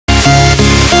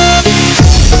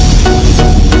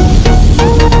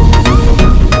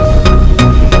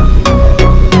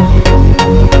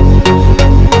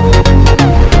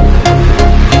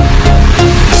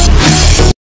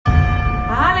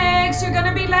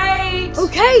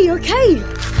Okay.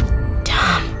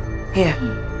 Damn. Here.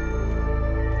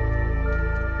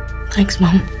 Thanks,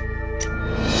 Mum.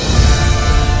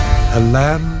 A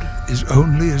land is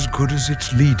only as good as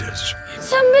its leaders.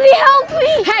 Somebody help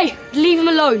me! Hey, leave him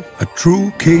alone. A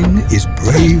true king is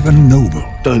brave and noble.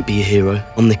 Don't be a hero.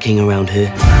 I'm the king around here.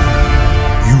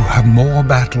 You have more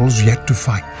battles yet to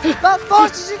fight. That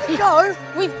fast as you can go?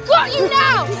 We've got you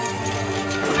now!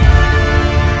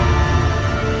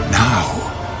 Now,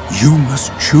 you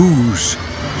must choose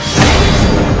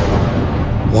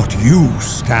what you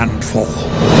stand for.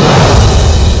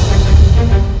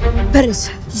 Beres,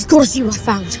 you've got to see what I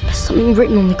found. There's something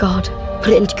written on the guard.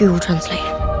 Put it into Google Translate.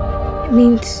 It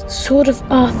means Sword of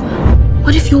Arthur.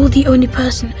 What if you're the only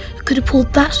person who could have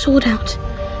pulled that sword out?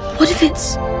 What if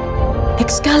it's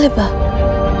Excalibur?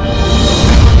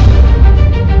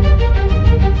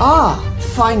 Ah,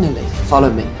 finally.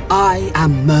 Follow me. I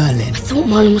am Merlin. I thought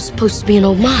Merlin was supposed to be an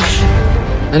old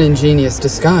man. An ingenious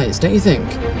disguise, don't you think?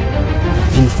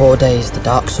 In 4 days, the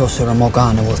Dark Sorcerer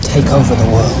Morgana will take over the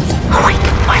world. Awake,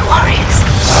 my warriors.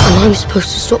 And I'm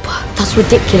supposed to stop her. That's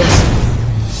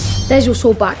ridiculous. There's your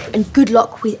sword back, and good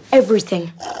luck with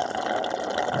everything.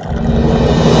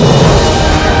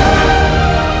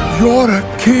 You're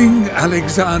a king,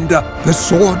 Alexander. The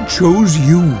sword chose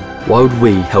you. Why would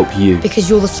we help you? Because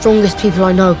you're the strongest people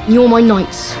I know. You're my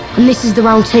knights. And this is the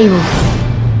round table.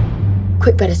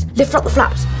 Quick, Beres, lift up the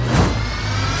flaps.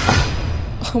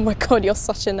 Oh my god, you're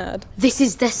such a nerd. This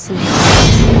is destiny.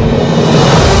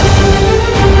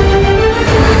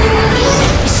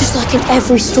 It's just like in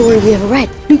every story we ever read.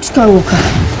 Luke Skywalker,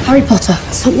 Harry Potter,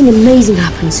 something amazing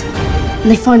happens. And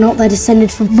they find out they're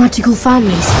descended from magical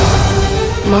families.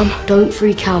 Mum, don't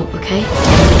freak out, okay?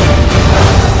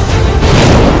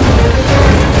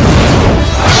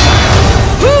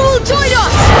 Who will join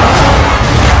us?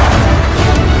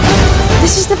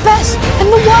 This is the best and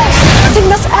the worst thing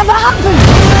that's ever happened.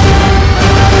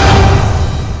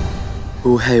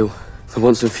 All hail the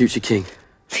once and future king.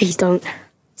 Please don't.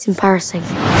 It's embarrassing.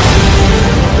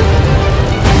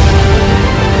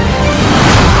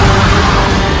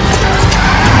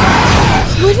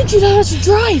 Where did you learn how to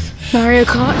drive? Mario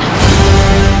Kart?